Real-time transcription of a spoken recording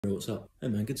What's up? Hey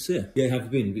man, good to see you. Yeah, how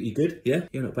have you been? You good? Yeah?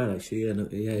 You're not bad actually. Yeah, no,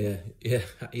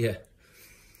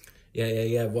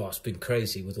 yeah. Well, it's been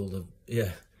crazy with all the,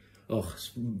 Oh, it's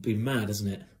been mad,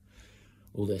 hasn't it?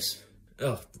 All this.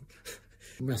 Oh,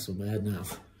 I'm messing with my head now.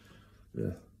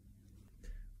 Yeah.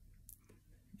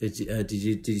 Did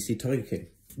you see Tiger King?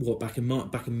 What, back in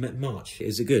March?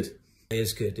 Is it good? It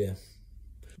is good, yeah.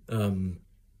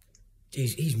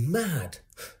 He's mad.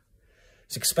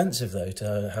 It's expensive though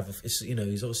to have. You know,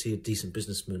 he's obviously a decent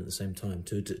businessman at the same time,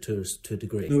 to a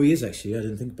degree. No, he is actually. I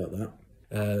didn't think about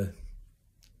that.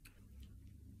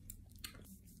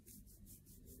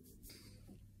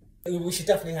 We should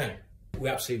definitely hang. We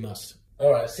absolutely must.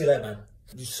 All right, see you later, man.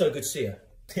 It's so good to see you.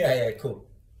 Yeah, cool.